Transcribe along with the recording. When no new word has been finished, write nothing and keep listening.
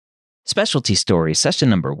Specialty Stories, session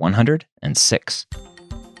number 106.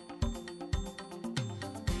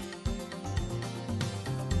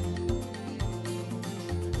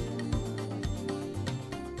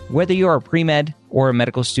 Whether you're a pre-med or a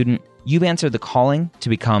medical student, you've answered the calling to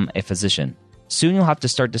become a physician. Soon you'll have to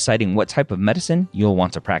start deciding what type of medicine you'll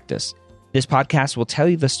want to practice. This podcast will tell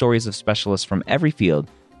you the stories of specialists from every field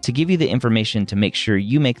to give you the information to make sure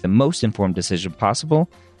you make the most informed decision possible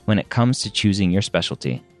when it comes to choosing your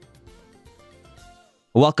specialty.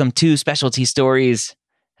 Welcome to Specialty Stories.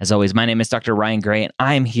 As always, my name is Dr. Ryan Gray, and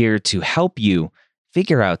I'm here to help you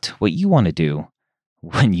figure out what you want to do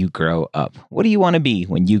when you grow up. What do you want to be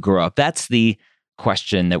when you grow up? That's the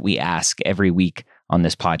question that we ask every week on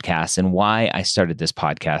this podcast, and why I started this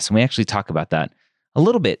podcast. And we actually talk about that a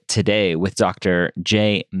little bit today with Dr.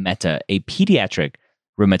 Jay Mehta, a pediatric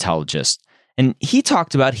rheumatologist. And he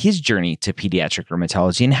talked about his journey to pediatric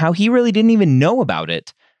rheumatology and how he really didn't even know about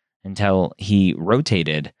it until he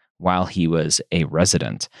rotated while he was a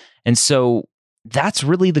resident. And so that's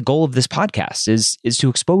really the goal of this podcast is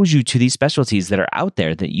to expose you to these specialties that are out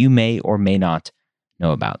there that you may or may not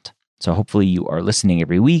know about. So hopefully you are listening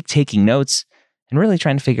every week, taking notes, and really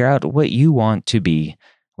trying to figure out what you want to be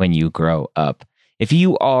when you grow up. If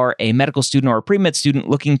you are a medical student or a pre-med student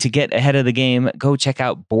looking to get ahead of the game, go check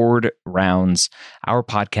out Board Rounds, our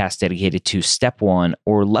podcast dedicated to Step 1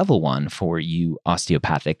 or Level 1 for you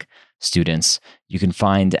osteopathic students. You can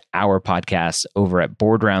find our podcast over at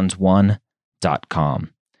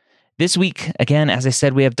boardrounds1.com. This week, again, as I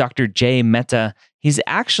said, we have Dr. Jay Mehta. He's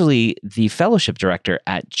actually the fellowship director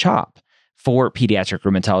at CHOP for pediatric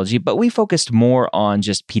rheumatology, but we focused more on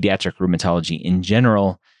just pediatric rheumatology in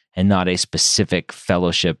general and not a specific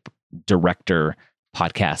fellowship director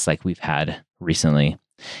podcast like we've had recently.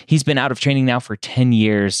 He's been out of training now for 10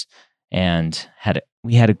 years and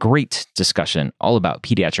we had a great discussion all about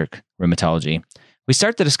pediatric rheumatology. We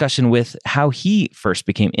start the discussion with how he first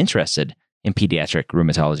became interested in pediatric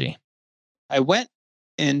rheumatology. I went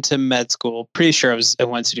into med school, pretty sure I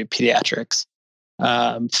wanted to do pediatrics.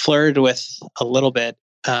 Flirted with a little bit,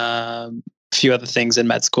 a few other things in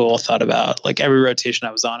med school, thought about like every rotation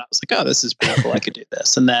I was on, I was like, oh, this is pretty cool. I could do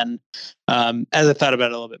this. And then as I thought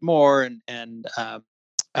about it a little bit more and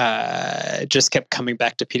just kept coming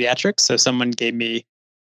back to pediatrics. So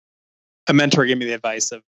a mentor gave me the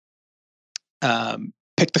advice of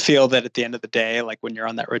pick the field that at the end of the day, like when you're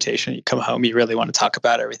on that rotation, you come home, you really want to talk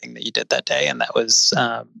about everything that you did that day. And that was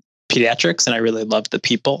pediatrics. And I really loved the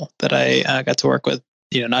people that I got to work with,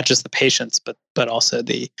 not just the patients, but also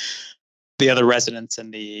the other residents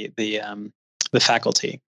and the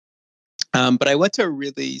faculty. But I went to a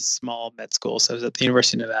really small med school. So I was at the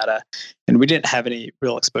University of Nevada, and we didn't have any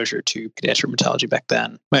real exposure to pediatric rheumatology back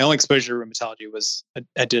then. My only exposure to rheumatology was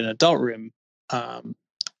I did an adult rheum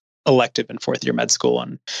elective in fourth year med school,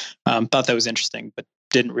 and thought that was interesting, but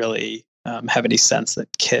didn't really have any sense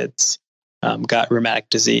that kids got rheumatic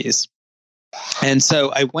disease. And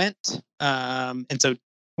so I went to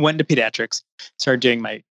pediatrics, started doing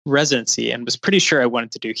my residency, and was pretty sure I wanted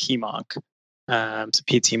to do HEMONC, so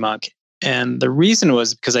Peds HEMONC. And the reason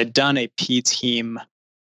was because I'd done a Peds Hem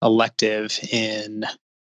elective in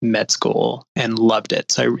med school and loved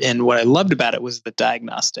it. And what I loved about it was the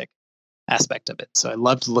diagnostic aspect of it. So I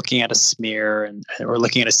loved looking at a smear or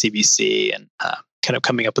looking at a CBC and kind of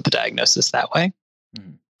coming up with the diagnosis that way.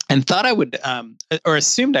 Mm-hmm. And thought I would, or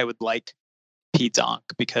assumed I would like Peds Onc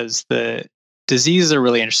because the diseases are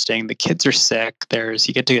really interesting. The kids are sick.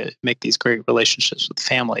 You get to make these great relationships with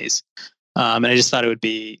families. And I just thought it would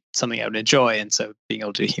be something I would enjoy. And so being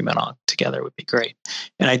able to do Hem and Onc together would be great.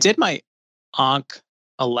 And I did my Onc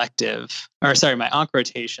my Onc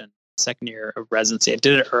rotation second year of residency. I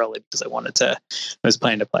did it early because I was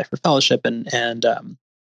planning to apply for fellowship and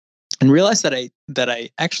realized that I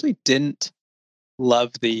actually didn't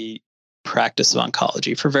love the practice of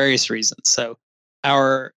oncology for various reasons. So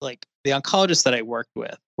the oncologists that I worked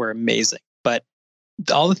with were amazing, but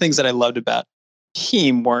all the things that I loved about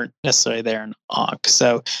Hem weren't necessarily there in Onc.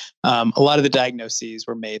 So a lot of the diagnoses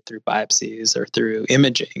were made through biopsies or through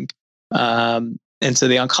imaging. And so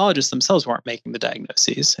the oncologists themselves weren't making the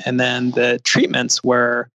diagnoses. And then the treatments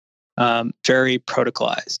were very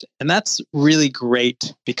protocolized. And that's really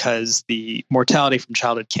great because the mortality from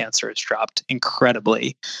childhood cancer has dropped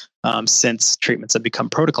incredibly since treatments have become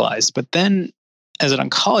protocolized. But then as an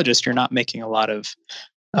oncologist, you're not making a lot of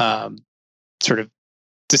sort of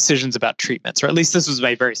decisions about treatments, or at least this was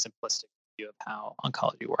my very simplistic view of how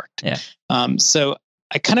oncology worked. Yeah. So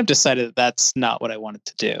I kind of decided that that's not what I wanted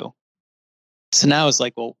to do. So now I was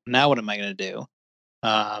like, well, now what am I going to do?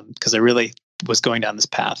 Because I really was going down this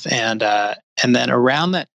path. And then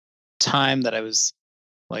around that time that I was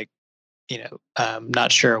like,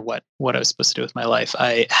 not sure what I was supposed to do with my life,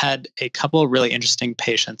 I had a couple of really interesting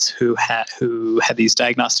patients who had these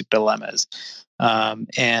diagnostic dilemmas,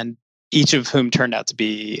 and each of whom turned out to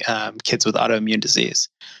be kids with autoimmune disease.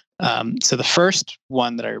 So the first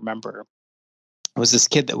one that I remember was this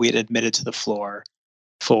kid that we had admitted to the floor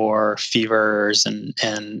for fevers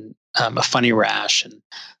and a funny rash,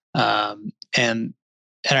 and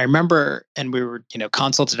I remember, and we were,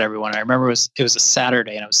 consulted everyone. I remember it was a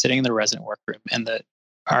Saturday, and I was sitting in the resident workroom, and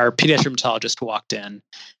our pediatric rheumatologist walked in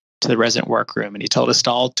to the resident workroom, and he told us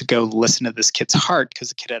all to go listen to this kid's heart because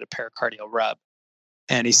the kid had a pericardial rub.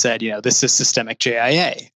 And he said, this is systemic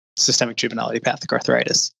JIA, systemic juvenile idiopathic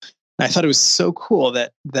arthritis. And I thought it was so cool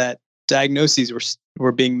that diagnoses was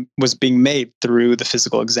being made through the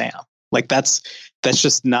physical exam. Like that's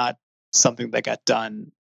just not something that got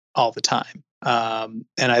done all the time.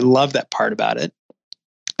 And I love that part about it.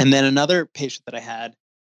 And then another patient that I had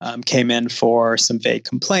came in for some vague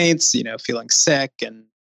complaints, feeling sick and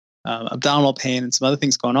abdominal pain and some other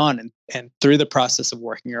things going on. And through the process of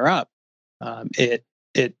working her up, it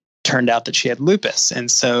turned out that she had lupus.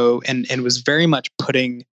 And so, and was very much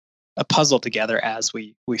putting a puzzle together as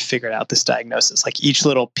we figured out this diagnosis. Like each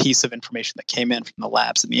little piece of information that came in from the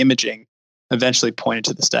labs and the imaging eventually pointed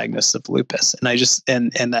to this diagnosis of lupus. And I just,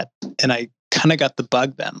 and I kind of got the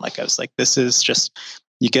bug then. Like I was like, this is just,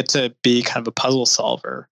 you get to be kind of a puzzle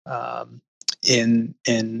solver in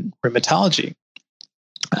rheumatology.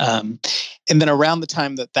 And then around the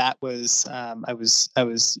time that was, I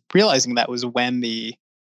was realizing that was when the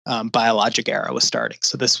biologic era was starting.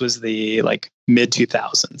 So this was the mid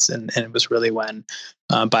 2000s, and it was really when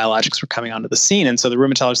biologics were coming onto the scene. And so the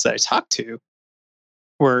rheumatologists that I talked to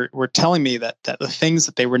were telling me that the things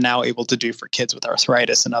that they were now able to do for kids with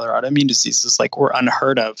arthritis and other autoimmune diseases were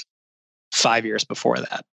unheard of 5 years before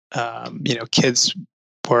that. Kids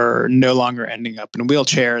were no longer ending up in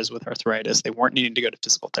wheelchairs with arthritis. They weren't needing to go to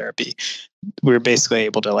physical therapy. We were basically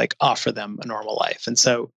able to offer them a normal life. And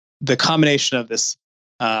so the combination of this,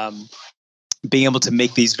 being able to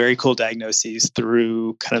make these very cool diagnoses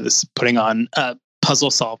through kind of this putting on a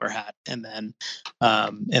puzzle solver hat, and then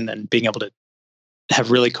being able to have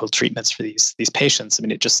really cool treatments for these patients. I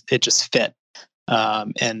mean, it just fit.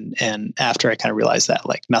 And after I kind of realized that,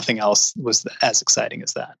 nothing else was as exciting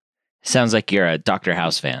as that. Sounds like you're a Dr.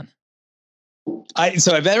 House fan.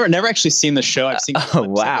 So I've never actually seen the show. I've seen. Oh,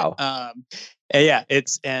 wow. Yeah,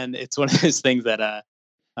 it's one of those things that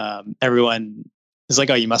everyone is like,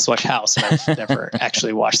 oh, you must watch House. And I've never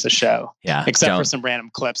actually watched the show. Yeah, except for some random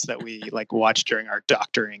clips that we watched during our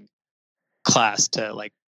doctoring class to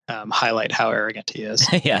highlight how arrogant he is.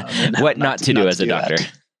 Yeah, what not to do as a doctor.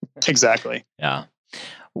 Exactly. Yeah.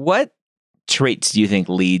 What traits do you think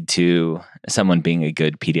lead to someone being a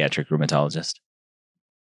good pediatric rheumatologist?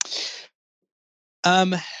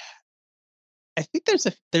 I think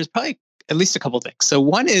there's probably at least a couple things. So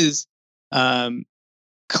one is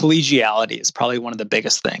collegiality is probably one of the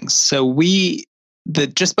biggest things. So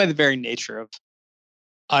just by the very nature of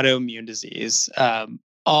autoimmune disease,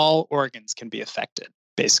 all organs can be affected.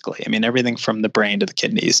 Basically, I mean, everything from the brain to the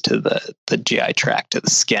kidneys to the GI tract to the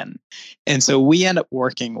skin. And so we end up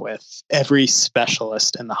working with every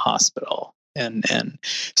specialist in the hospital. And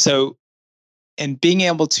being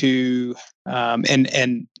able to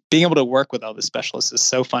and being able to work with all the specialists is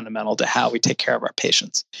so fundamental to how we take care of our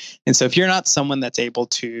patients. And so if you're not someone that's able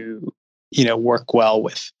to, work well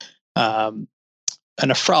with a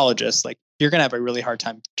nephrologist, you're going to have a really hard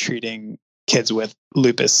time treating kids with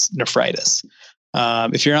lupus nephritis.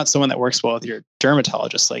 If you're not someone that works well with your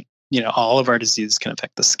dermatologist, all of our diseases can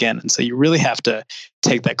affect the skin. And so you really have to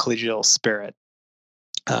take that collegial spirit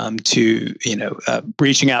to,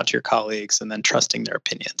 reaching out to your colleagues and then trusting their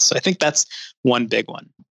opinions. So I think that's one big one.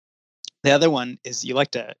 The other one is you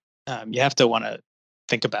have to want to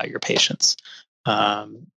think about your patients. A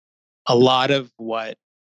lot of what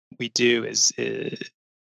we do is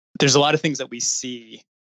there's a lot of things that we see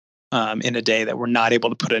in a day that we're not able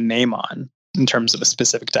to put a name on in terms of a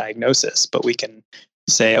specific diagnosis, but we can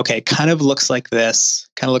say, okay, kind of looks like this,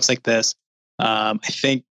 I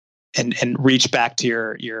think, and reach back to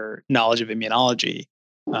your knowledge of immunology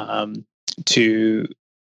to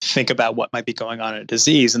think about what might be going on in a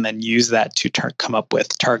disease, and then use that to come up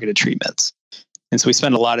with targeted treatments. And so we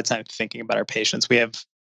spend a lot of time thinking about our patients. We have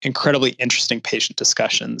incredibly interesting patient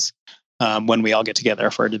discussions when we all get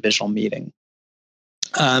together for a divisional meeting.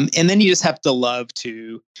 And then you just have to love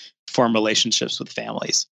to form relationships with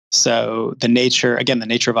families. So the nature of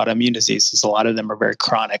autoimmune disease is a lot of them are very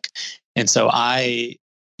chronic. And so I,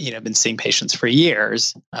 been seeing patients for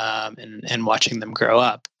years and watching them grow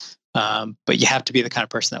up. But you have to be the kind of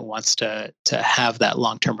person that wants to have that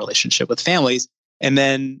long-term relationship with families, and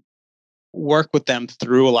then work with them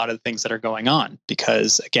through a lot of the things that are going on.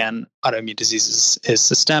 Because again, autoimmune disease is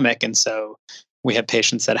systemic, and so we have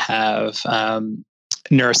patients that have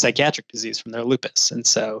neuropsychiatric disease from their lupus, and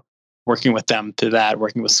so working with them through that,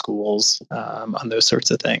 working with schools on those sorts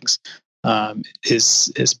of things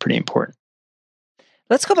is pretty important.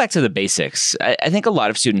 Let's go back to the basics. I think a lot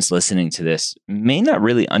of students listening to this may not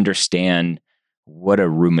really understand what a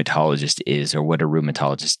rheumatologist is or what a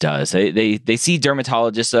rheumatologist does. They see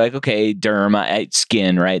dermatologists, they're like, okay, derm,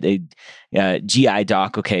 skin, right? GI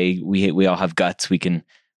doc, okay, we all have guts. We can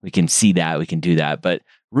see that, we can do that. But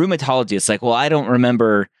rheumatology, it's like, well, I don't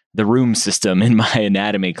remember the rheum system in my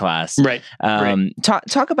anatomy class. Right.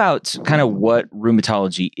 Talk about kind of what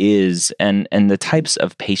rheumatology is and the types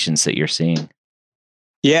of patients that you're seeing.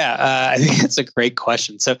 Yeah, I think that's a great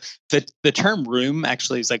question. So the term rheum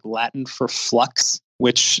actually is like Latin for flux,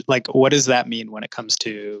 which, like, what does that mean when it comes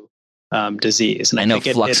to disease? And I know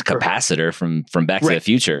flux capacitor from Back to the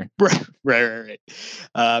Future. Right.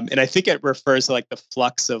 And I think it refers to like the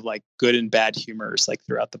flux of like good and bad humors like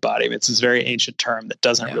throughout the body. It's this very ancient term that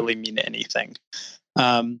doesn't really mean anything.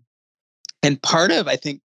 And part of, I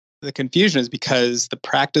think, the confusion is because the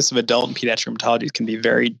practice of adult and pediatric rheumatology can be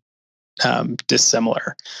very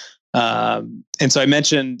dissimilar. And so I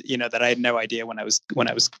mentioned, that I had no idea when I was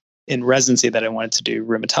in residency that I wanted to do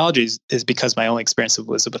rheumatology is because my only experience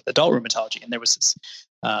was with adult rheumatology. And there was this,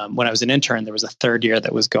 when I was an intern, there was a third year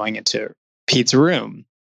that was going into peds rheum.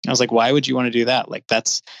 I was like, why would you want to do that? Like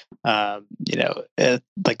that's, like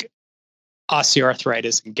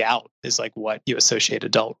osteoarthritis and gout is like what you associate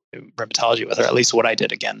adult rheumatology with, or at least what I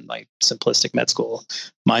did, again, like simplistic med school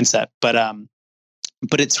mindset. But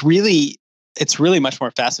it's really much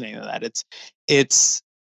more fascinating than that. It's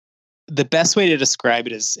the best way to describe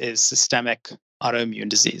it is systemic autoimmune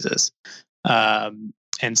diseases. And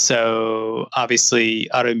so obviously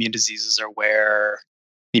autoimmune diseases are where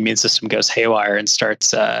the immune system goes haywire and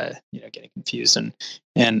starts getting confused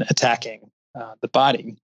and attacking the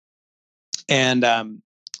body. And a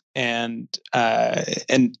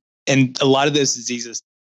lot of those diseases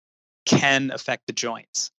can affect the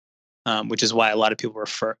joints. Which is why a lot of people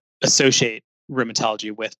associate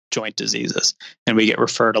rheumatology with joint diseases, and we get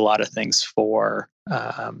referred a lot of things for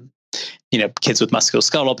kids with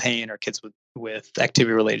musculoskeletal pain or kids with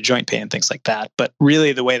activity-related joint pain and things like that. But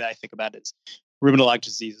really, the way that I think about it is rheumatologic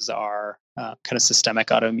diseases are kind of systemic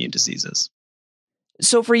autoimmune diseases.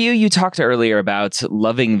 So for you talked earlier about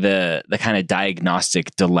loving the kind of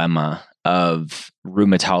diagnostic dilemma of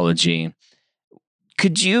rheumatology.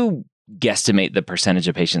 Could you guesstimate the percentage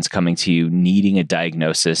of patients coming to you needing a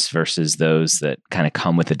diagnosis versus those that kind of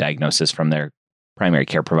come with a diagnosis from their primary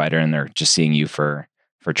care provider and they're just seeing you for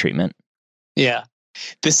treatment? Yeah,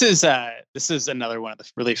 this is another one of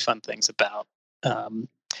the really fun things about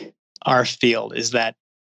our field is that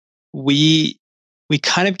we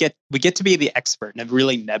get to be the expert in a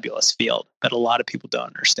really nebulous field that a lot of people don't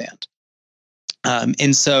understand. And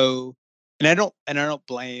I don't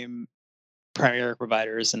blame primary care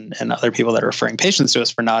providers and other people that are referring patients to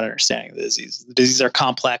us for not understanding the disease. The diseases are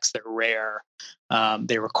complex, they're rare,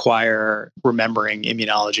 they require remembering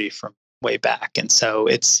immunology from way back. And so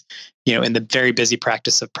it's, in the very busy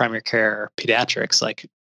practice of primary care pediatrics, like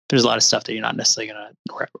there's a lot of stuff that you're not necessarily going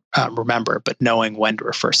to remember, but knowing when to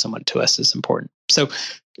refer someone to us is important. So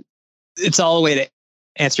it's all a way to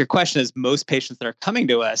answer your question is most patients that are coming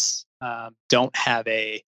to us don't have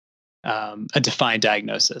a defined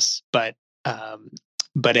diagnosis, but a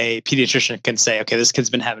pediatrician can say, okay, this kid's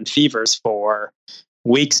been having fevers for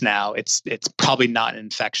weeks now. It's probably not an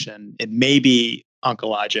infection. It may be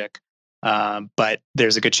oncologic, but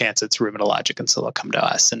there's a good chance it's rheumatologic, and so they'll come to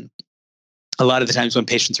us. And a lot of the times when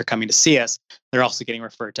patients are coming to see us, they're also getting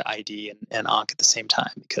referred to ID and onc at the same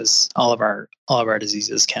time, because all of our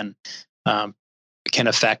diseases can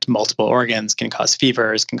affect multiple organs, can cause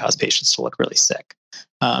fevers, can cause patients to look really sick.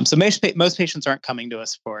 So most patients aren't coming to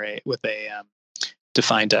us with a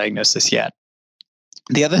defined diagnosis yet.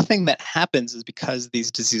 The other thing that happens is because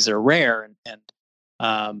these diseases are rare and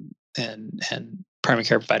primary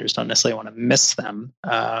care providers don't necessarily want to miss them.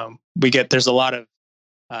 We get a lot of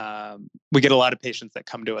patients that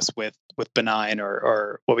come to us with benign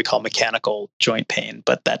or what we call mechanical joint pain,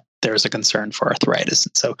 but that there's a concern for arthritis.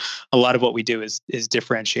 And so a lot of what we do is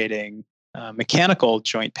differentiating mechanical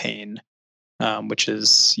joint pain, which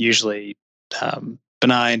is usually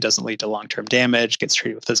benign, doesn't lead to long-term damage, gets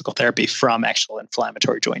treated with physical therapy, from actual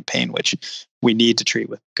inflammatory joint pain, which we need to treat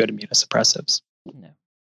with good immunosuppressives.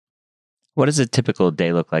 What does a typical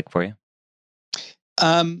day look like for you?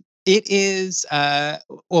 It is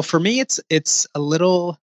well for me. It's a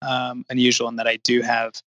little unusual in that I do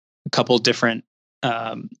have a couple different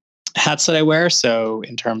um, hats that I wear. So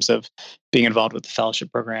in terms of being involved with the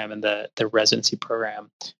fellowship program and the residency program,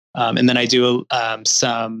 and then I do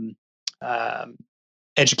some um,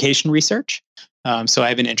 education research. So I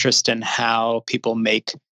have an interest in how people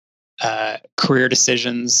make career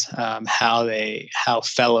decisions, how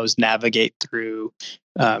fellows navigate through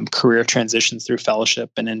career transitions through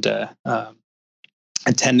fellowship and into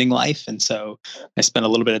attending life. And so I spend a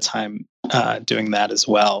little bit of time doing that as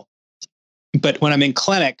well. But when I'm in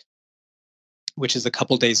clinic, which is a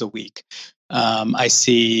couple days a week, I'll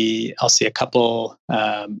see a couple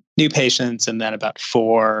new patients and then about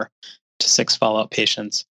 4 to 6 follow-up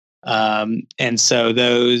patients. And so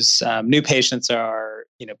those new patients are,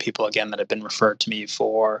 people again that have been referred to me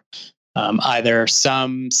for either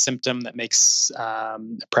some symptom that makes a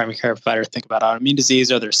primary care provider think about autoimmune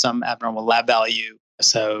disease, or there's some abnormal lab value.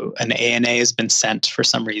 So an ANA has been sent for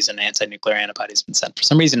some reason, anti-nuclear antibody has been sent for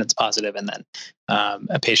some reason, it's positive, and then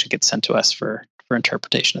a patient gets sent to us for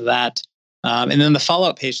interpretation of that. And then the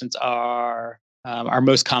follow-up patients are our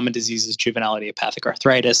most common disease is juvenile idiopathic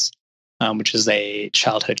arthritis, which is a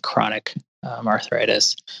childhood chronic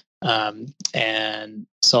arthritis. And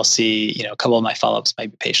so I'll see, a couple of my follow-ups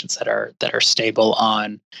might be patients that are stable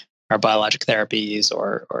on our biologic therapies,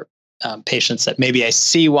 or patients that maybe I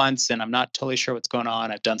see once and I'm not totally sure what's going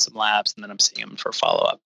on. I've done some labs and then I'm seeing them for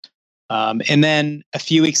follow-up. And then a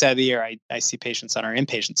few weeks out of the year, I see patients on our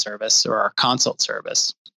inpatient service or our consult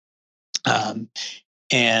service.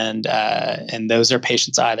 And those are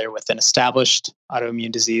patients either with an established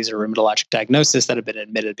autoimmune disease or rheumatologic diagnosis that have been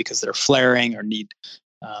admitted because they're flaring or need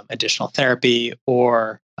additional therapy,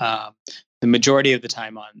 or the majority of the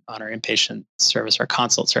time on our inpatient service or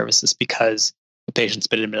consult services because the patient's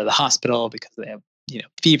been admitted to the hospital because they have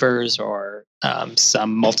fevers or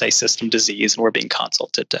some multi-system disease, and we're being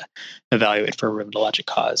consulted to evaluate for a rheumatologic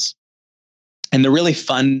cause. And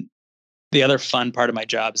the other fun part of my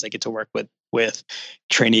job is I get to work with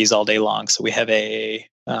trainees all day long. So we have a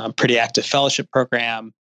pretty active fellowship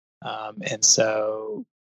program, and so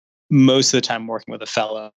most of the time I'm working with a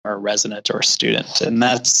fellow or a resident or a student, and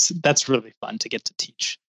that's really fun to get to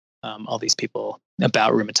teach all these people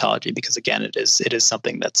about rheumatology, because again, it is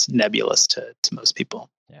something that's nebulous to most people.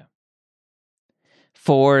 Yeah.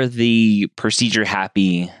 For the procedure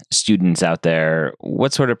happy students out there,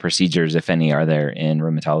 what sort of procedures, if any, are there in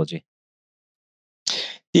rheumatology?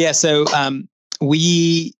 Yeah, so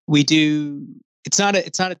we do. It's not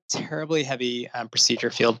a terribly heavy procedure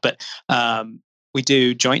field, but we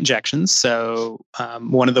do joint injections. So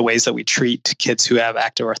one of the ways that we treat kids who have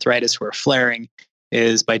active arthritis who are flaring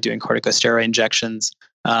is by doing corticosteroid injections.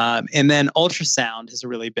 And then ultrasound has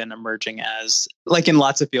really been emerging as, like in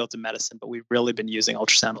lots of fields of medicine, but we've really been using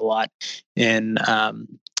ultrasound a lot in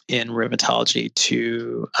rheumatology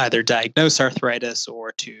to either diagnose arthritis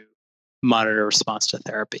or to monitor response to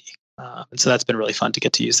therapy. And so that's been really fun to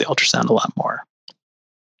get to use the ultrasound a lot more.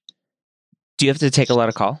 Do you have to take a lot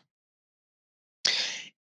of call?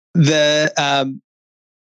 The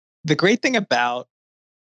great thing about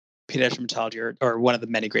pediatric rheumatology, or one of the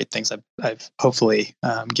many great things I've hopefully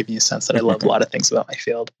given you a sense that I love a lot of things about my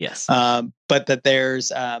field. Yes. But that there's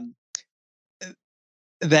that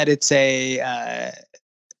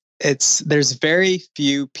there's very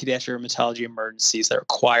few pediatric rheumatology emergencies that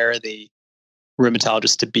require the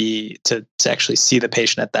rheumatologist to actually see the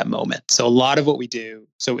patient at that moment. So a lot of what we do,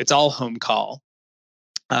 so it's all home call.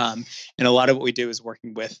 And a lot of what we do is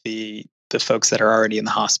working with the folks that are already in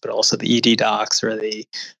the hospital. So the ED docs or the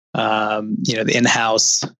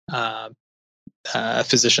in-house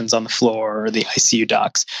physicians on the floor, or the ICU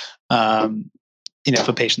docs. If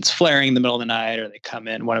a patient's flaring in the middle of the night, or they come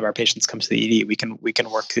in, one of our patients comes to the ED, we can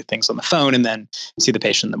work through things on the phone and then see the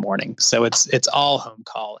patient in the morning. So it's all home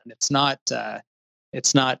call, and it's not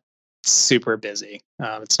super busy.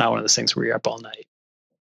 It's not one of those things where you're up all night.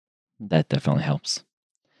 That definitely helps.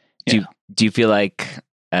 Yeah. Do you feel like,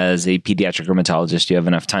 as a pediatric rheumatologist, you have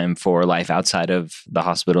enough time for life outside of the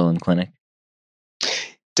hospital and clinic?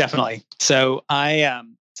 Definitely. So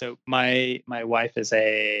my wife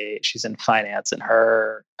she's in finance, and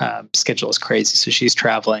her schedule is crazy. So she's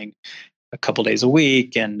traveling a couple days a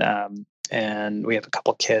week, and we have a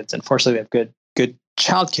couple kids. Unfortunately, we have good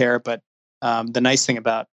childcare, but the nice thing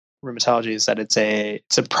about rheumatology is that it's a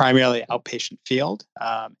primarily outpatient field,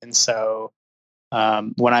 and so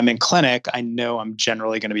when I'm in clinic, I know I'm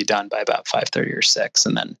generally going to be done by about 5:30 or 6,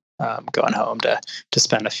 and then going home to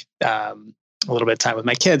spend a little bit of time with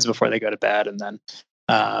my kids before they go to bed, and then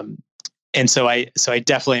and so I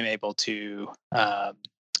definitely am able to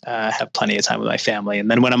have plenty of time with my family. And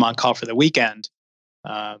then when I'm on call for the weekend,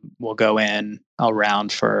 we'll go in, I'll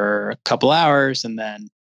round for a couple hours, and then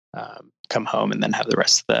come home, and then have the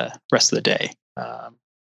rest of the day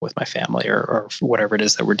with my family or whatever it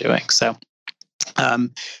is that we're doing. So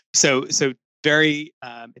very,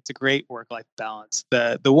 it's a great work-life balance.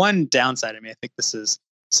 The one downside, I mean, I think this is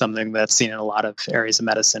something that's seen in a lot of areas of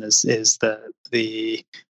medicine, is the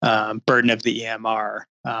burden of the EMR.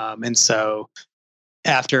 And so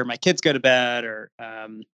after my kids go to bed, or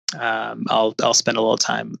I'll spend a little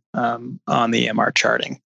time on the EMR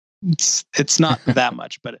charting. It's not that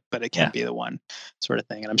much, but it can be the one sort of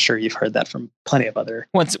thing. And I'm sure you've heard that from plenty of other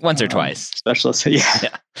once or twice specialists.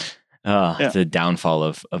 Yeah. The downfall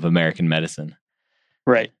of American medicine.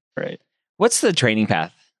 Right. What's the training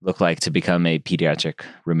path look like to become a pediatric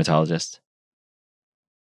rheumatologist?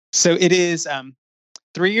 So it is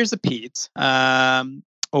 3 years of peds,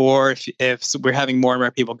 or if we're having more and more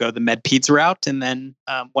people go the med peds route, and then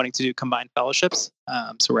wanting to do combined fellowships.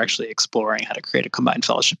 So we're actually exploring how to create a combined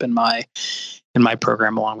fellowship in my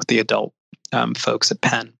program, along with the adult folks at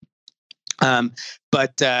Penn.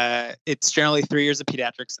 But it's generally 3 years of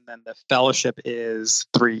pediatrics, and then the fellowship is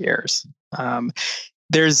 3 years.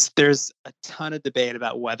 There's a ton of debate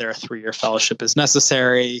about whether a 3-year fellowship is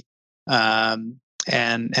necessary.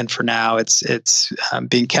 And for now, it's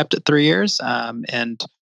being kept at 3 years. And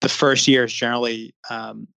the first year is generally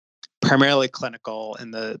primarily clinical,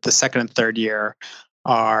 and the second and third year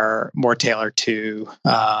are more tailored to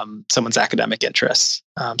someone's academic interests.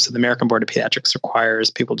 So the American Board of Pediatrics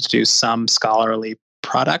requires people to do some scholarly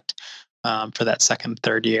product for that second,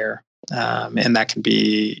 third year. And that can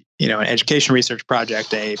be, an education research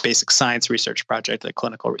project, a basic science research project, a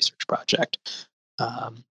clinical research project.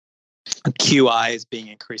 QI is being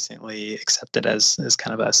increasingly accepted as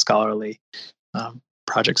kind of a scholarly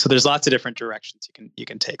project. So there's lots of different directions you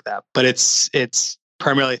can take that, but it's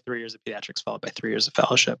primarily 3 years of pediatrics followed by 3 years of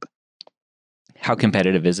fellowship. How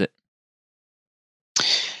competitive is it?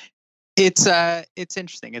 It's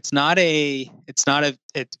interesting. It's very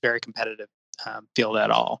competitive field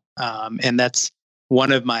at all. And that's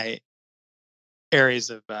one of my areas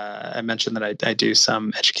of, I mentioned that I do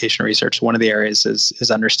some education research. One of the areas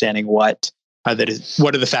is understanding what are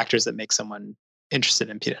the factors that make someone interested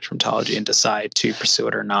in pediatric rheumatology and decide to pursue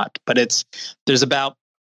it or not. But there's about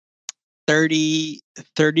 30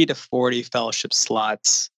 to 40 fellowship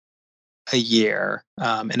slots a year,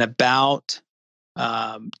 and about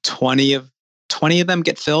 20 of them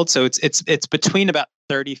get filled. So it's between about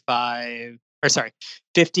 50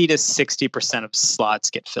 to 60% of slots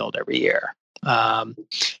get filled every year.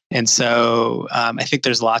 And so I think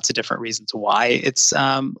there's lots of different reasons why it's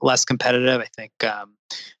less competitive. I think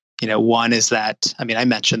one is that, I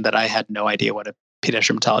mentioned that I had no idea what a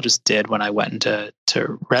pediatric rheumatologist did when I went into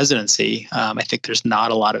residency. I think there's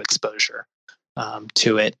not a lot of exposure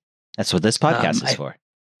to it. That's what this podcast is for.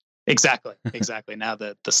 Exactly. Now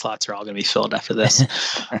the slots are all going to be filled after this.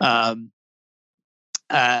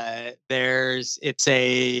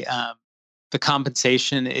 The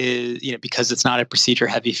compensation is, because it's not a procedure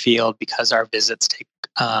heavy field, because our visits take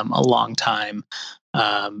a long time.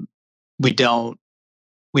 We don't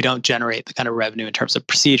generate the kind of revenue in terms of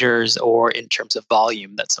procedures or in terms of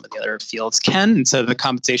volume that some of the other fields can. And so the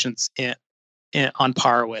compensation's on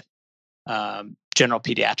par with general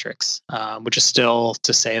pediatrics, which is still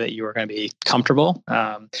to say that you are going to be comfortable,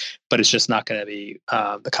 but it's just not going to be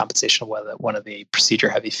the compensation of one of the procedure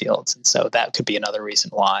heavy fields. And so that could be another reason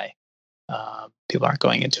why people aren't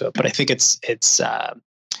going into it. But I think it's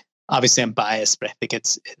obviously I'm biased, but I think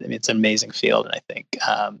it's an amazing field. And I think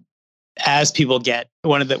as people get,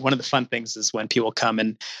 one of the fun things is when people come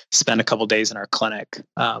and spend a couple days in our clinic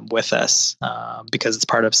with us, because it's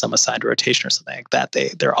part of some assigned rotation or something like that.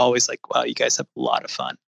 They're always like, "Wow, you guys have a lot of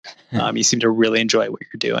fun. You seem to really enjoy what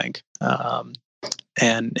you're doing."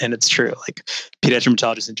 And it's true. Like, pediatric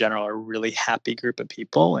rheumatologists in general are a really happy group of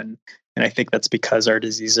people, and I think that's because our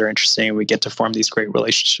diseases are interesting and we get to form these great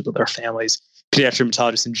relationships with our families. Pediatric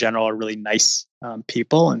rheumatologists in general are really nice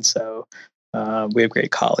people, and so we have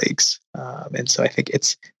great colleagues. And so I think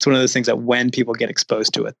it's one of those things that when people get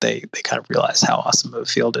exposed to it, they kind of realize how awesome of a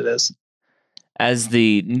field it is. As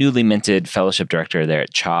the newly minted fellowship director there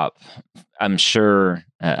at CHOP, I'm sure,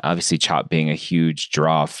 obviously CHOP being a huge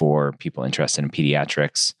draw for people interested in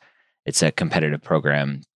pediatrics, it's a competitive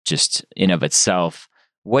program just in of itself.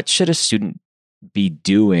 What should a student be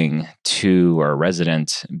doing or a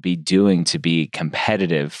resident be doing to be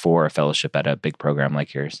competitive for a fellowship at a big program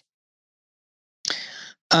like yours?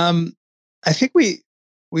 I think we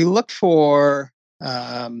look for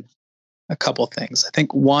a couple things. I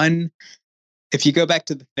think one if you go back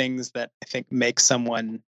to the things that I think make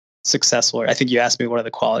someone successful, or I think you asked me what are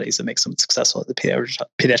the qualities that make someone successful as a pediatric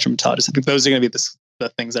rheumatologist. I think those are going to be the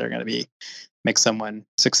things that are going to make someone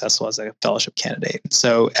successful as a fellowship candidate.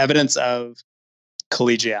 So evidence of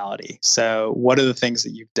collegiality. So what are the things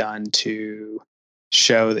that you've done to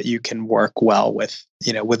show that you can work well with,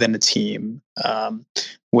 within a team,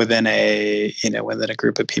 within a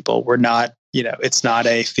group of people? We're not, it's not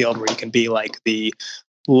a field where you can be like the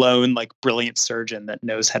lone, like brilliant surgeon that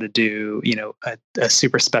knows how to do, a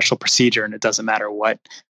super special procedure, and it doesn't matter what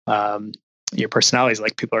your personality is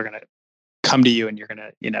like. People are going to come to you, and you're going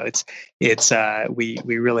to, we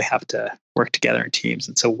really have to work together in teams.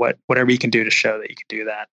 And so whatever you can do to show that you can do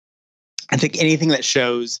that. I think anything that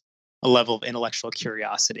shows a level of intellectual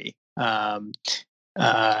curiosity.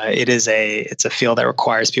 It's a field that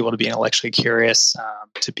requires people to be intellectually curious,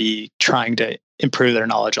 to be trying to improve their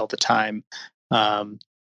knowledge all the time.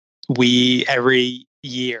 Every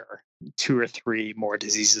year, 2 or 3 more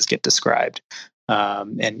diseases get described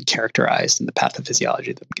and characterized, and the pathophysiology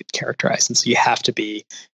of them get characterized. And so you have to be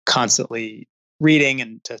constantly reading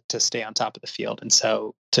and to stay on top of the field. And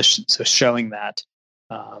so showing that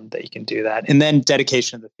you can do that, and then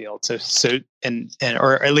dedication to the field.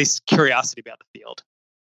 Or at least curiosity about the field.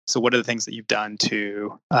 So what are the things that you've done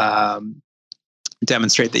to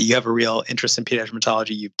demonstrate that you have a real interest in pediatric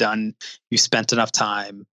rheumatology? You spent enough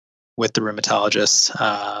time with the rheumatologists.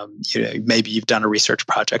 Maybe you've done a research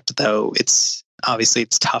project, though it's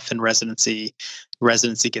tough in residency.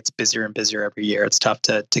 Residency gets busier and busier every year. It's tough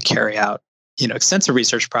to carry out, extensive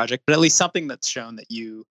research project, but at least something that's shown that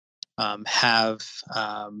you have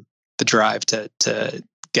the drive to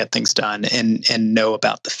get things done and know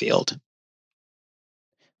about the field.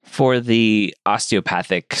 For the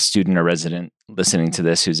osteopathic student or resident listening to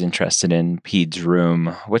this who's interested in Peds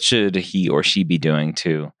Rheum, what should he or she be doing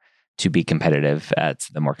to be competitive at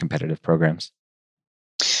the more competitive programs?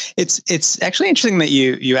 It's actually interesting that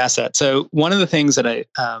you asked that. So one of the things that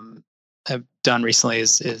I've done recently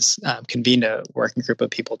is convened a working group of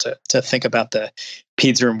people to think about the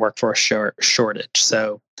Peds Rheum workforce shortage.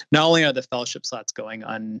 So not only are the fellowship slots going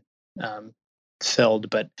unfilled,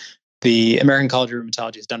 but the American College of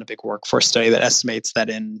Rheumatology has done a big workforce study that estimates that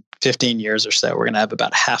in 15 years or so, we're going to have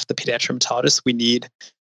about half the pediatric rheumatologists we need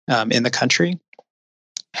in the country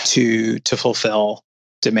to fulfill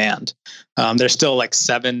demand. There's still like 6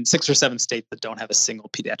 or 7 states that don't have a single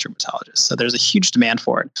pediatric rheumatologist. So there's a huge demand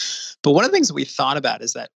for it. But one of the things that we thought about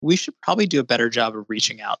is that we should probably do a better job of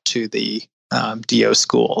reaching out to the DO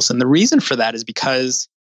schools. And the reason for that is because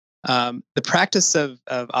the practice of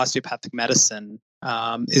osteopathic medicine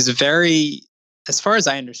is very, as far as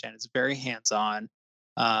I understand, it's very hands-on,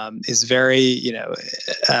 is very,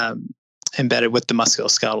 embedded with the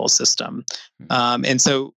musculoskeletal system. And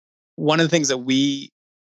so one of the things that we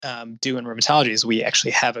do in rheumatology is we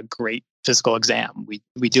actually have a great physical exam.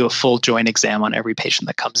 We do a full joint exam on every patient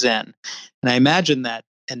that comes in. And I imagine that,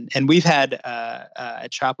 and we've had,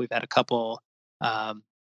 at CHOP, we've had a couple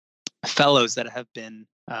fellows that have been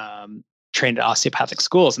trained at osteopathic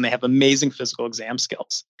schools, and they have amazing physical exam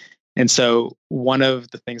skills. And so one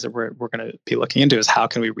of the things that we're going to be looking into is how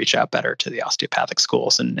can we reach out better to the osteopathic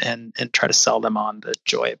schools and try to sell them on the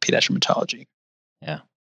joy of pediatric rheumatology. Yeah.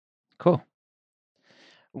 Cool.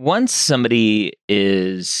 Once somebody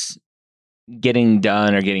is getting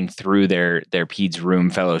done or getting through their Peds Rheum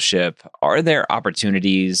fellowship, are there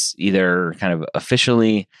opportunities either kind of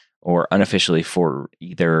officially or unofficially for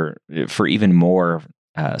even more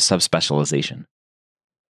subspecialization?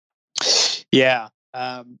 Yeah.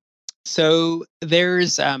 So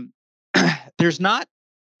there's not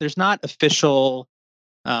official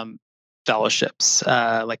fellowships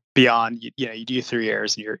like beyond you do 3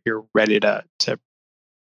 years and you're ready to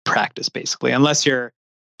practice, basically, unless you're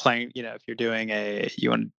playing, if you're doing you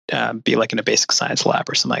want to be like in a basic science lab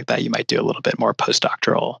or something like that, you might do a little bit more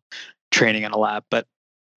postdoctoral training in a lab. But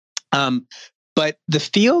the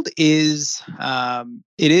field is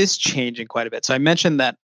it is changing quite a bit. So I mentioned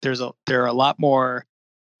that there are a lot more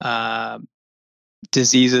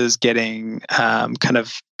diseases getting kind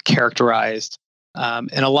of characterized,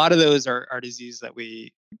 and a lot of those are diseases that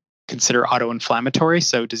we consider autoinflammatory,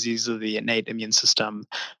 so disease of the innate immune system,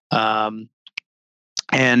 and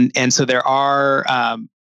so there are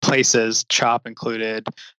places, CHOP included.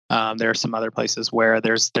 There are some other places where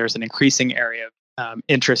there's an increasing area of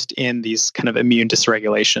interest in these kind of immune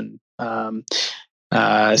dysregulation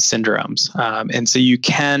syndromes, and so you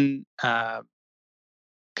can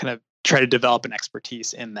kind of try to develop an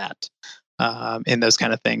expertise in that, in those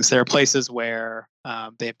kind of things. There are places where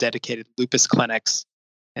they have dedicated lupus clinics,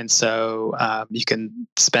 and so you can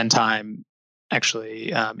spend time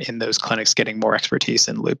actually in those clinics getting more expertise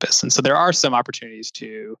in lupus. And so there are some opportunities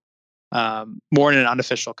to more in an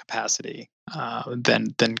unofficial capacity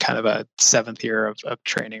than kind of a 7th year of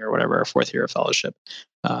training or whatever, a 4th year of fellowship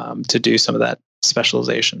to do some of that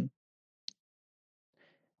specialization.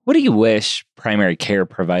 What do you wish primary care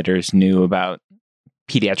providers knew about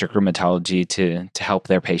pediatric rheumatology to help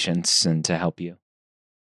their patients and to help you?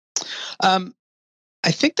 I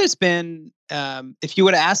think there's been, if you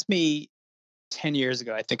would have asked me 10 years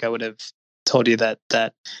ago, I think I would have told you that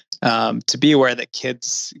to be aware that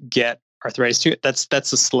kids get arthritis too. That's the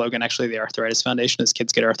slogan, actually, the Arthritis Foundation, is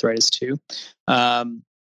kids get arthritis too. And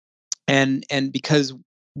because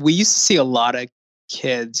we used to see a lot of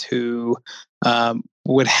kids who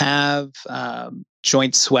would have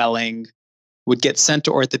joint swelling, would get sent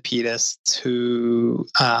to orthopedists who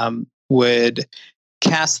would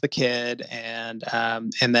cast the kid, and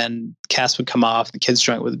then cast would come off, the kid's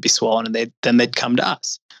joint would be swollen, and they'd come to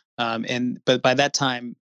us. But by that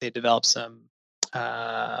time, they developed some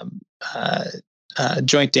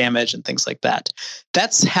joint damage and things like that.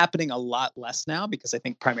 That's happening a lot less now because I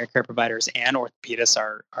think primary care providers and orthopedists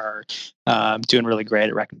are doing really great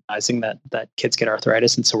at recognizing that kids get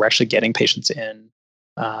arthritis, and so we're actually getting patients in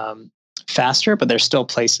faster. But there's still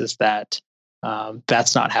places that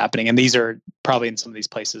that's not happening, and these are probably in some of these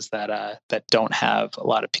places that don't have a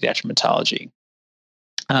lot of pediatric rheumatology.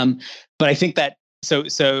 But I think that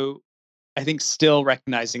so I think still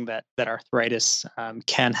recognizing that arthritis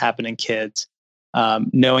can happen in kids,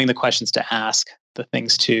 knowing the questions to ask, the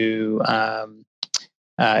things to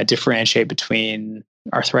differentiate between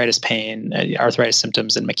arthritis pain, arthritis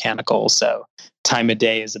symptoms, and mechanical. So time of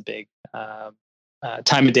day is a big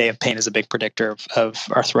time of day of pain is a big predictor of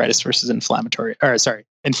arthritis versus inflammatory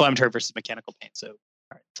versus mechanical pain. So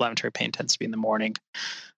inflammatory pain tends to be in the morning,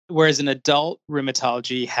 whereas in adult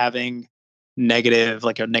rheumatology, having a negative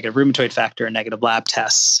rheumatoid factor and negative lab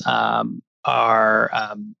tests those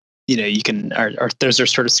are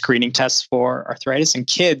sort of screening tests for arthritis. In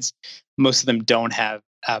kids, most of them don't have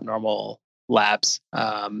abnormal labs,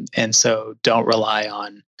 and so don't rely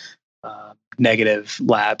on negative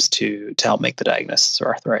labs to help make the diagnosis of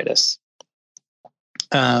arthritis.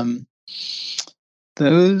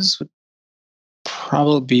 Those would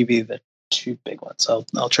probably be the two big ones.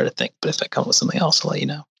 I'll try to think, but if I come with something else, I'll let you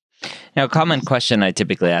know. Now, a common question I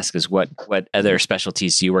typically ask is what other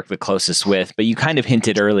specialties do you work the closest with? But you kind of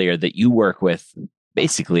hinted earlier that you work with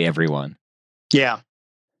basically everyone. Yeah.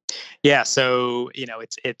 So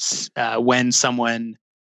it's when someone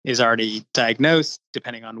is already diagnosed,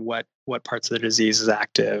 depending on what parts of the disease is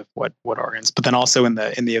active, what organs, but then also in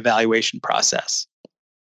the evaluation process,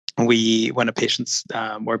 when a patient's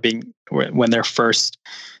when they're first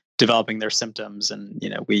developing their symptoms, and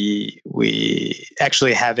we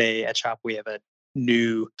actually have at CHOP we have a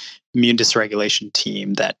new immune dysregulation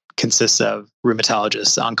team that consists of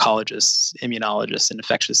rheumatologists, oncologists, immunologists, and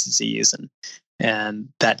infectious disease, and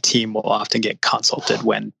that team will often get consulted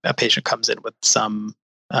when a patient comes in with some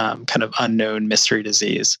kind of unknown mystery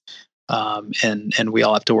disease, and we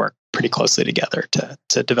all have to work pretty closely together to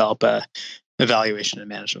develop a evaluation and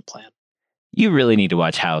management plan. You really need to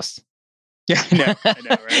watch House. Yeah, I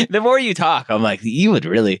know, right? The more you talk, I'm like, you would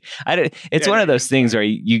really. It's one of those things where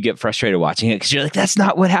you get frustrated watching it because you're like, that's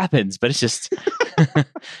not what happens. But it's just,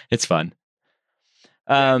 it's fun.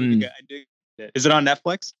 Is it on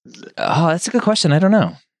Netflix? Oh, that's a good question. I don't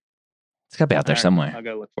know. It's got to be out there somewhere. I'll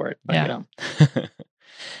go look for it. Yeah.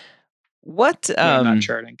 What? I'm not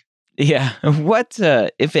charting. Yeah. What,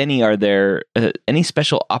 if any, are there any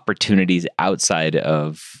special opportunities outside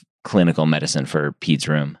of clinical medicine for Peds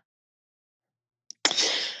Rheum?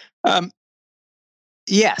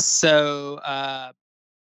 Yes. So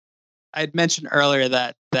I'd mentioned earlier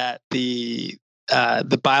that the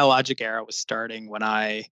biologic era was starting when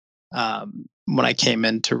I came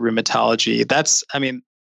into rheumatology.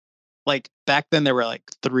 Back then there were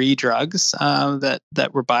 3 drugs that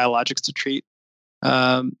were biologics to treat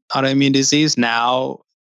autoimmune disease. Now,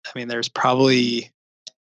 there's probably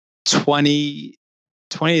 20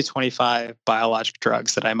 to 25 biologic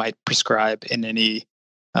drugs that I might prescribe in any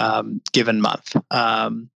given month,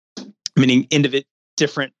 meaning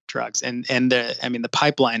different drugs, and the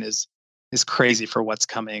pipeline is crazy for what's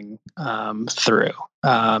coming through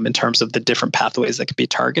in terms of the different pathways that can be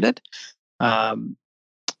targeted, and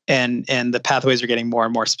the pathways are getting more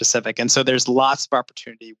and more specific, and so there's lots of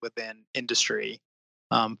opportunity within industry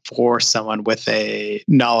for someone with a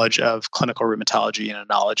knowledge of clinical rheumatology and a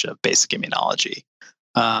knowledge of basic immunology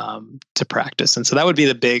to practice. And so that would be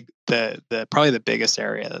probably the biggest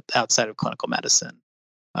area outside of clinical medicine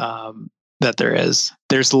that there is.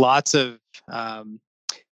 There's lots of I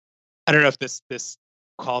don't know if this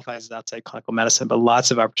qualifies as outside clinical medicine, but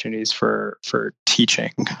lots of opportunities for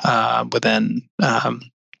teaching within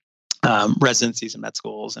residencies and med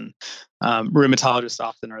schools. And rheumatologists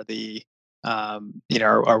often are the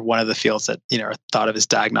are one of the fields that are thought of as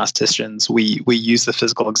diagnosticians. We use the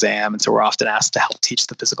physical exam, and so we're often asked to help teach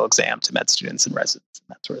the physical exam to med students and residents and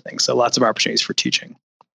that sort of thing. So lots of opportunities for teaching.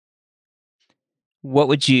 What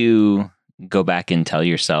would you go back and tell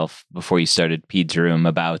yourself before you started Peds Rheum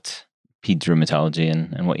about Peds rheumatology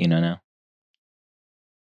and what you know now?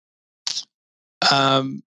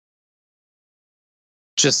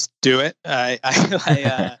 Just do it. When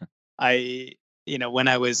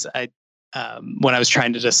I was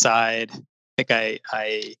trying to decide, I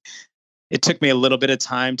think it took me a little bit of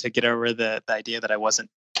time to get over the idea that I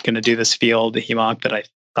wasn't going to do this field, the hemonc, that I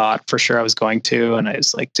thought for sure I was going to. And I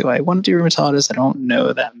was like, do I want to do rheumatologist? I don't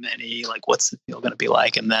know that many. Like, what's the field going to be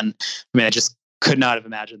like? And then, I just could not have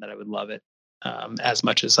imagined that I would love it as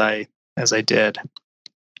much as I did,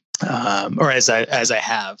 or as I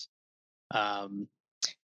have.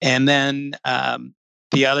 And then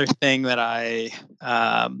the other thing that I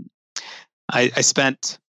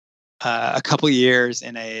spent a couple years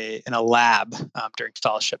in a lab during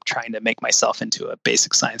fellowship trying to make myself into a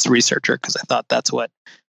basic science researcher, because I thought that's what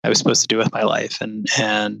I was supposed to do with my life, and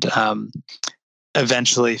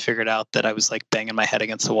eventually figured out that I was like banging my head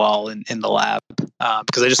against the wall in the lab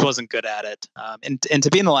because I just wasn't good at it. And to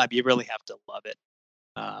be in the lab, you really have to love it.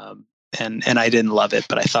 And I didn't love it,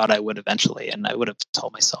 but I thought I would eventually, and I would have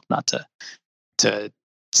told myself not to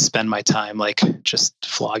spend my time like just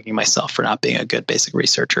flogging myself for not being a good basic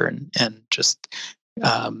researcher, and just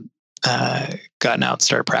gotten out and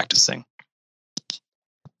started practicing.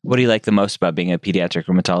 What do you like the most about being a pediatric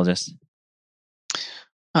rheumatologist?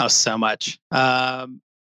 Oh, so much. I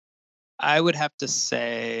would have to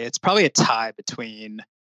say it's probably a tie between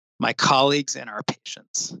my colleagues and our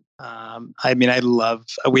patients. We're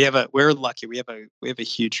lucky. We have a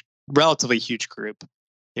huge, relatively huge group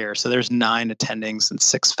here. So there's 9 attendings and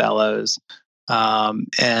 6 fellows.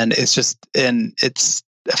 And it's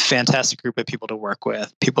a fantastic group of people to work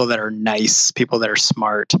with, people that are nice, people that are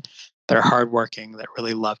smart, that are hardworking, that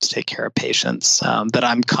really love to take care of patients, that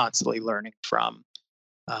I'm constantly learning from.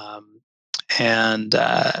 And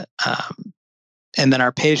then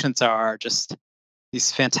our patients are just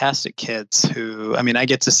these fantastic kids who, I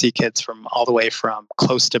get to see kids from all the way from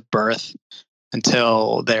close to birth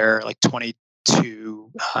until they're like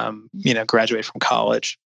 22, graduate from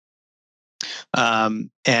college. And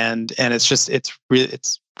it's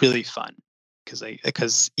really fun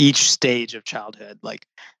because each stage of childhood, like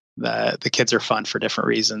the kids are fun for different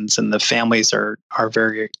reasons, and the families are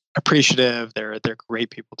very appreciative. They're great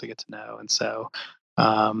people to get to know. And so,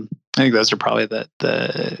 I think those are probably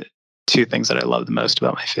the 2 things that I love the most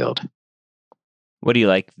about my field. What do you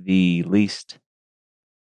like the least?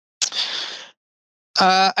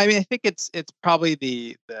 I think it's probably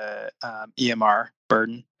the EMR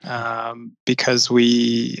burden, because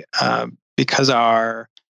because our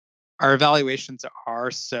evaluations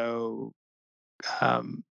are so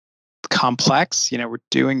complex. We're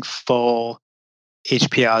doing full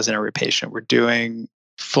HPAs in every patient. We're doing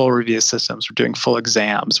full review systems. We're doing full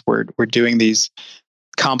exams. We're doing these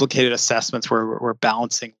complicated assessments where we're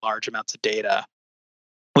balancing large amounts of data,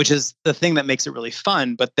 which is the thing that makes it really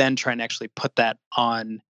fun. But then trying to actually put that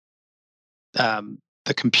on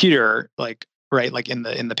the computer, like in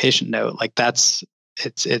the patient note, like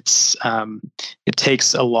it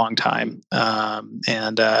takes a long time,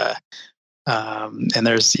 and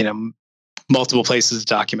there's multiple places to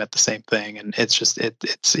document the same thing, and it's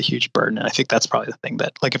a huge burden. And I think that's probably the thing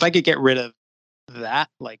that, like, if I could get rid of that,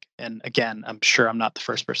 like, and again, I'm sure I'm not the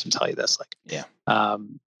first person to tell you this, like, yeah, I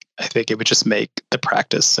think it would just make the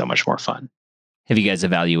practice so much more fun. Have you guys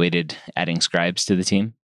evaluated adding scribes to the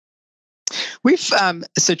team? We've so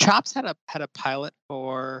CHOPS had a pilot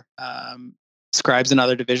for scribes in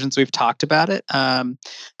other divisions. We've talked about it. I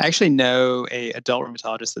actually know a adult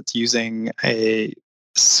rheumatologist that's using a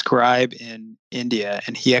scribe in India,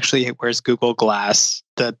 and he actually wears Google Glass.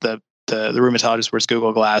 The rheumatologist wears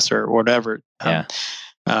Google Glass or whatever,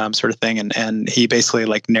 sort of thing, and he basically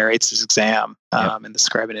like narrates his exam, and the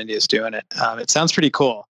scribe in India is doing it. It sounds pretty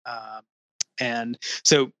cool. And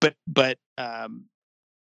so, but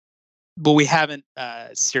we haven't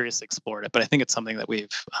seriously explored it. But I think it's something that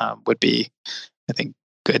would be, I think,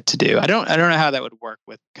 good to do. I don't know how that would work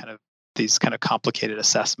with kind of these kind of complicated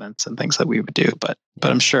assessments and things that we would do, but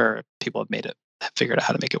I'm sure people have figured out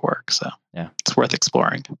how to make it work. So it's worth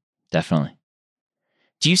exploring. Definitely.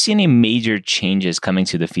 Do you see any major changes coming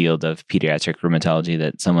to the field of pediatric rheumatology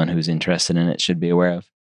that someone who's interested in it should be aware of?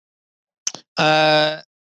 I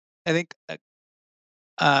think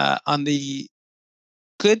on the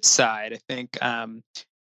good side, I think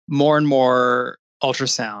more and more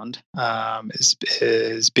ultrasound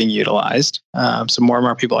is being utilized. So more and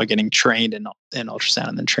more people are getting trained in ultrasound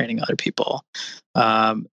and then training other people.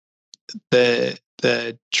 The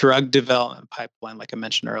drug development pipeline, like I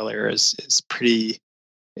mentioned earlier, is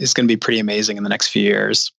going to be pretty amazing in the next few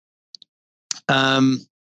years.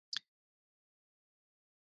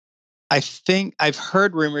 I think I've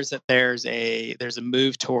heard rumors that there's a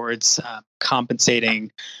move towards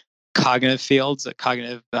compensating cognitive fields,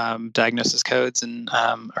 cognitive diagnosis codes, and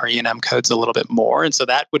or E&M codes a little bit more, and so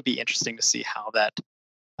that would be interesting to see how that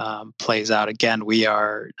plays out. Again, we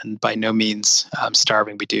are by no means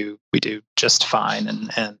starving. We do just fine,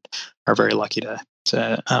 and are very lucky to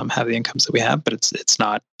have the incomes that we have. But it's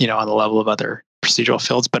not on the level of other procedural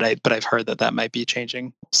fields. But I've heard that might be changing.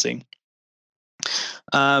 We'll see.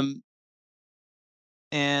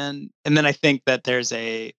 And then I think that there's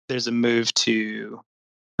a move to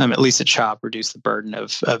at least at CHOP reduce the burden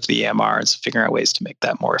of the EMR and so figuring out ways to make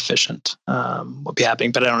that more efficient will be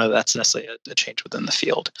happening. But I don't know if that's necessarily a change within the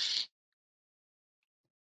field.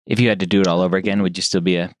 If you had to do it all over again, would you still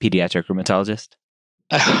be a pediatric rheumatologist?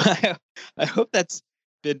 I hope that's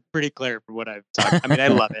been pretty clear for what I've talked. I mean, I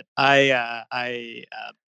love it. I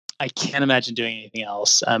can't imagine doing anything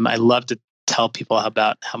else. I love to tell people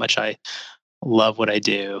about how much I love what I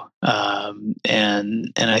do, and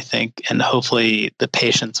I think, and hopefully the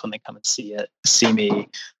patients when they come and see me,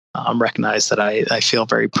 recognize that I feel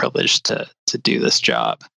very privileged to do this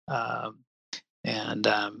job, yeah,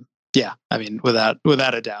 I mean, without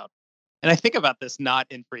a doubt. And I think about this not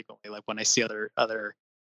infrequently, like when I see other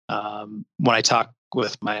when I talk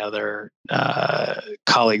with my other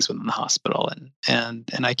colleagues within the hospital, and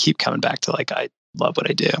I keep coming back to like I love what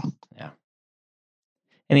I do. Yeah.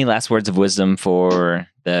 Any last words of wisdom for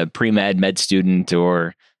the pre-med, med student,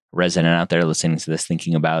 or resident out there listening to this,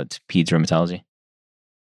 thinking about peds rheumatology?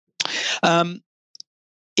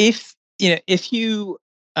 If you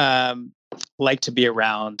like to be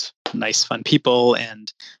around nice, fun people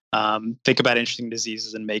and think about interesting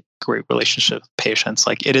diseases and make great relationships with patients,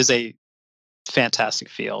 like it is a fantastic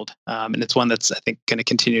field, and it's one that's I think going to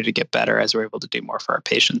continue to get better as we're able to do more for our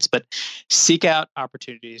patients. But seek out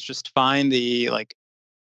opportunities. Just find the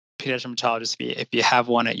pediatric rheumatologist, if you have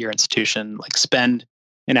one at your institution, like spend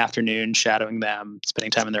an afternoon shadowing them,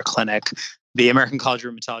 spending time in their clinic. The American College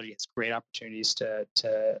of Rheumatology has great opportunities to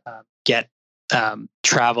get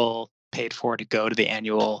travel paid for to go to the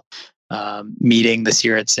annual meeting. This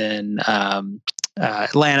year it's in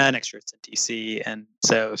Atlanta, next year it's in DC. And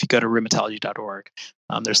so if you go to rheumatology.org,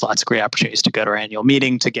 there's lots of great opportunities to go to our annual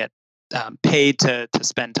meeting, to get paid to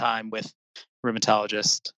spend time with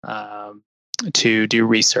rheumatologists, to do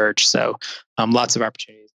research. So lots of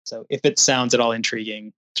opportunities. So if it sounds at all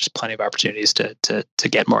intriguing, there's plenty of opportunities to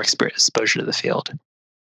get more exposure to the field.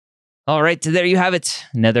 All right, so there you have it.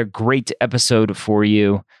 Another great episode for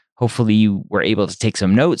you. Hopefully you were able to take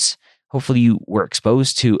some notes. Hopefully you were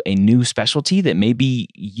exposed to a new specialty that maybe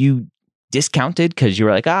you discounted because you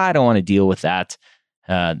were like, I don't want to deal with that.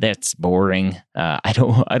 That's boring. I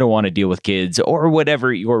don't want to deal with kids, or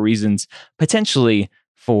whatever your reasons potentially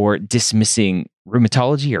for dismissing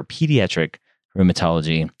rheumatology or pediatric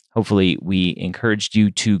rheumatology. Hopefully we encouraged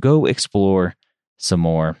you to go explore some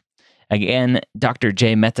more. Again, Dr.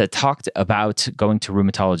 Jay Mehta talked about going to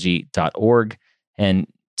rheumatology.org and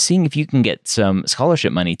seeing if you can get some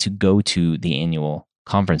scholarship money to go to the annual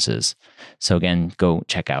conferences. So again, go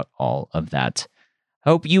check out all of that.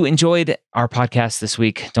 Hope you enjoyed our podcast this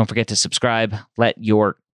week. Don't forget to subscribe. Let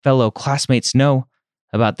your fellow classmates know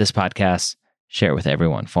about this podcast. Share it with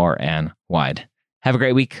everyone far and wide. Have a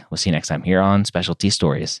great week. We'll see you next time here on Specialty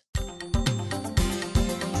Stories.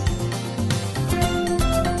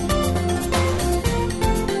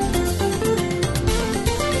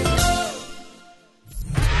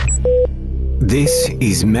 This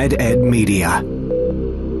is MedEd Media.